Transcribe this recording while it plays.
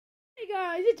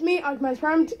Guys, it's me, Optimus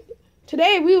Prime.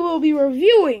 Today we will be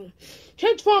reviewing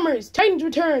Transformers Titans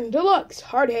Return Deluxe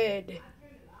Hardhead.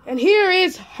 And here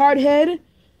is Hardhead,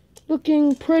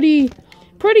 looking pretty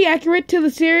accurate to the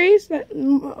series,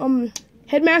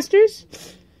 Headmasters.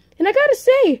 And I gotta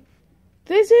say,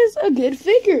 this is a good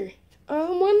figure.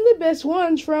 One of the best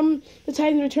ones from the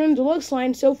Titans Return Deluxe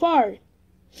line so far.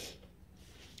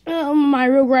 My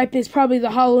real gripe is probably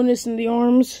the hollowness in the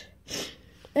arms.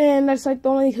 And that's like the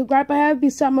only gripe I have,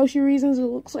 besides motion reasons. It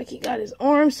looks like he got his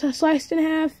arms sliced in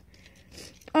half.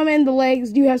 And the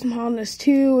legs do have some hollowness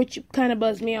too, which kind of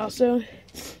buzzed me also.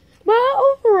 But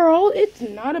overall, it's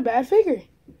not a bad figure.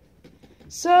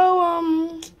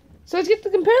 So let's get the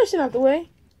comparison out of the way.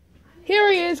 Here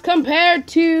he is compared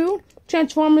to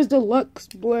Transformers Deluxe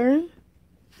Blur.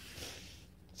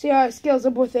 See how it scales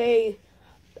up with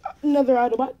another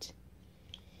Autobot.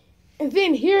 And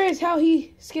then here is how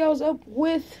he scales up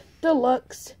with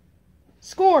Deluxe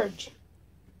Scourge.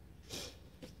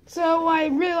 So I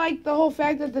really like the whole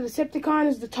fact that the Decepticon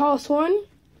is the tallest one.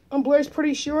 Blur's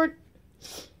pretty short.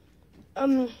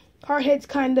 Hardhead's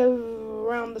kind of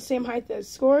around the same height as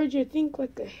Scourge, I think,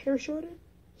 like a hair shorter.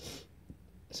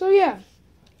 So yeah.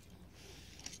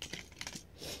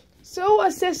 So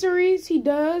accessories, he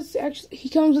comes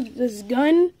with this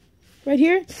gun right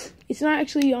here. It's not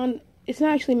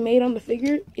actually made on the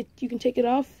figure. You can take it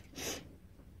off.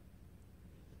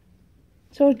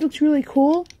 So it looks really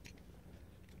cool.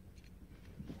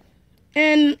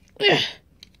 And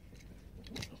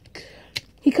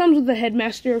he comes with the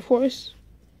Headmaster, of course.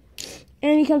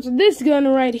 And he comes with this gun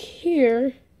right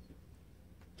here.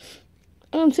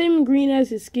 Same green as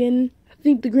his skin. I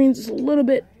think the green's just a little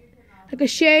bit like a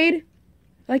shade.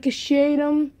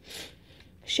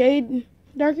 Shade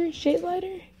darker, shade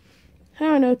lighter. I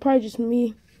don't know, probably just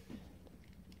me.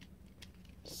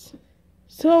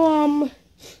 So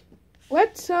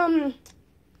let's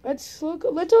look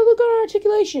at our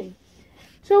articulation.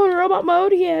 So in robot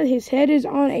mode, his head is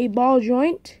on a ball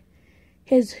joint.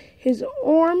 His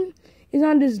arm is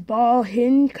on this ball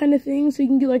hinge kind of thing, so you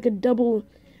can get like a double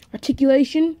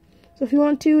articulation. So if you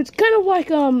want to, it's kind of like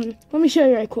let me show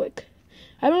you right quick.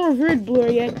 I haven't reviewed Blur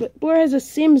yet, but Blur has the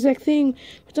same exact thing.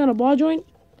 It's on a ball joint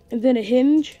and then a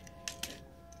hinge.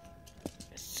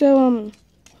 So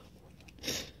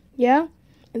yeah,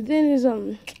 and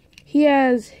then he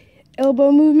has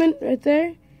elbow movement right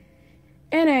there,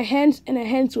 and a hand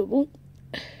swivel.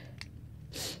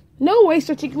 No waist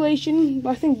articulation,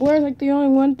 but I think Blur is like the only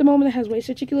one at the moment that has waist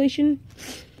articulation.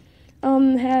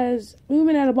 Has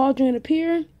movement at a ball joint up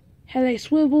here, has a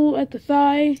swivel at the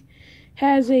thigh,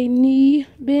 has a knee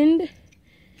bend,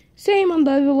 same on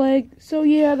the other leg. So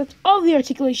yeah, that's all the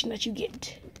articulation that you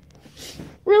get.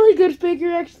 Really good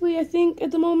figure, actually, I think,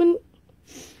 at the moment.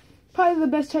 Probably the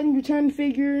best Titan Return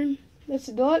figure. That's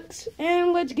the Deluxe.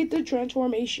 And let's get the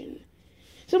transformation.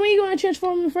 So when you want to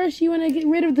transform him first, you want to get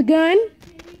rid of the gun.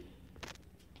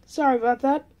 Sorry about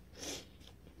that.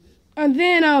 And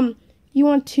then you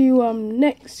want to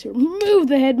next remove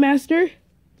the Headmaster.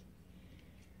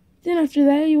 Then after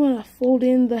that, you want to fold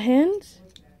in the hands.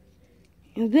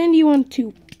 And then you want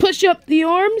to push up the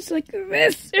arms like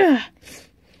this.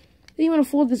 Then you want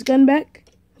to fold this gun back,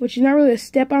 which is not really a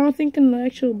step, I don't think, in the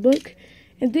actual book.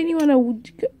 And then you want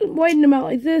to widen them out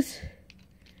like this.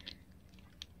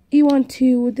 You want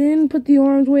to then put the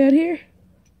arms way out here.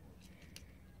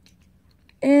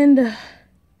 And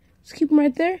just keep them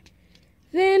right there.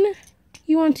 Then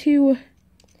you want to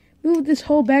move this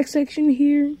whole back section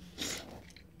here.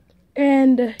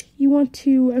 And you want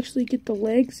to actually get the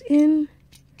legs in.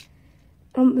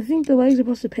 I think the legs are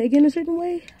supposed to peg in a certain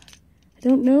way. I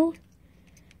don't know.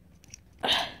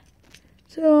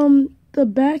 So, the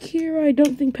back here, I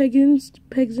don't think pegs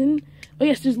in. Oh,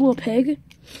 yes, there's a little peg.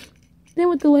 Then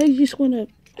with the legs, you just want to,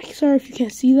 sorry if you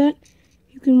can't see that.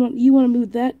 You want to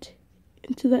move that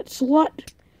into that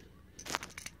slot.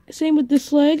 Same with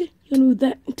this leg. You want to move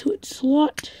that into its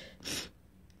slot.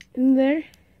 In there.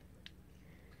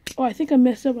 Oh, I think I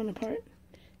messed up on a part.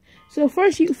 So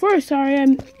sorry,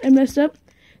 I messed up.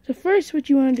 So first, what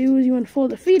you want to do is you want to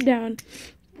fold the feet down,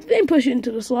 then push it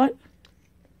into the slot.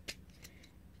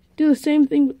 Do the same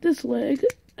thing with this leg.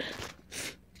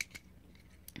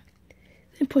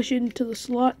 Then push it into the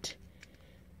slot.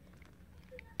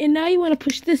 And now you want to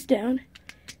push this down.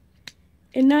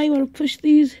 And now you want to push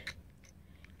these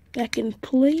back in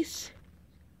place.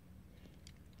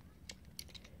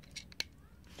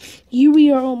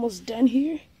 We are almost done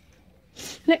here.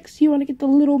 Next, you want to get the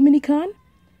little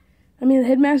the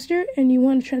Headmaster, and you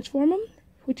want to transform him,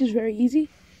 which is very easy.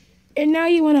 And now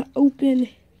you want to open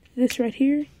this right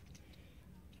here.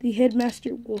 The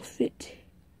Headmaster will fit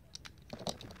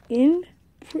in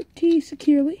pretty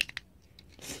securely.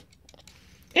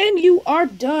 And you are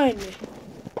done.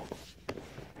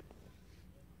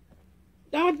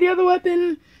 Now with the other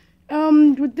weapon,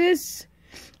 with this,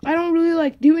 I don't really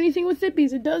like do anything with it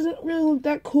because it doesn't really look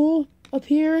that cool up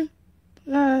here.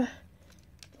 Yeah,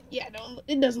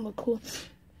 it doesn't look cool.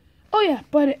 Oh yeah,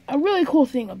 but a really cool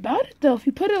thing about it though, if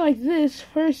you put it like this,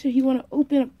 first if you want to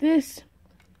open up this,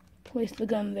 place the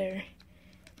gun there.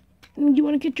 And you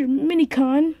want to get your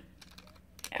mini-con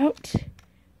out.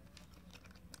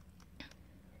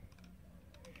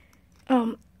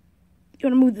 You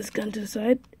want to move this gun to the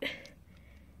side.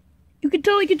 You can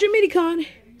totally get your mini-con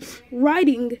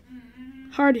riding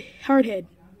hardhead.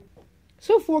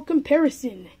 So for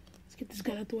comparison, let's get this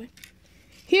gun out the way.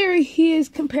 Here he is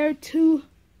compared to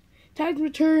Titan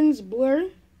Returns Blur.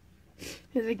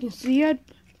 As I can see, you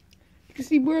can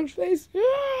see Blur's face.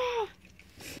 Ah!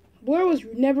 Blur was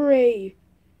never a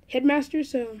headmaster,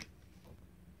 so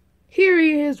here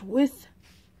he is with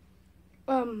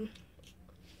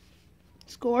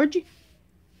Scourge.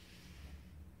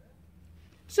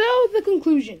 So the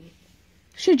conclusion: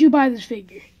 should you buy this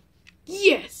figure?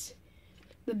 Yes,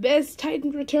 the best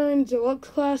Titan Returns Deluxe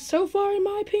class so far, in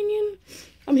my opinion.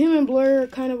 Him and Blur are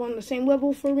kind of on the same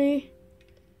level for me.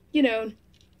 You know,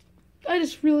 I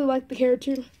just really like the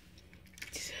character.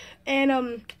 And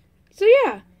so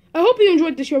yeah, I hope you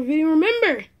enjoyed this short video.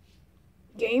 Remember,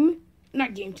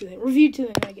 review to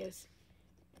them, I guess.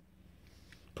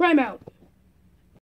 Prime out.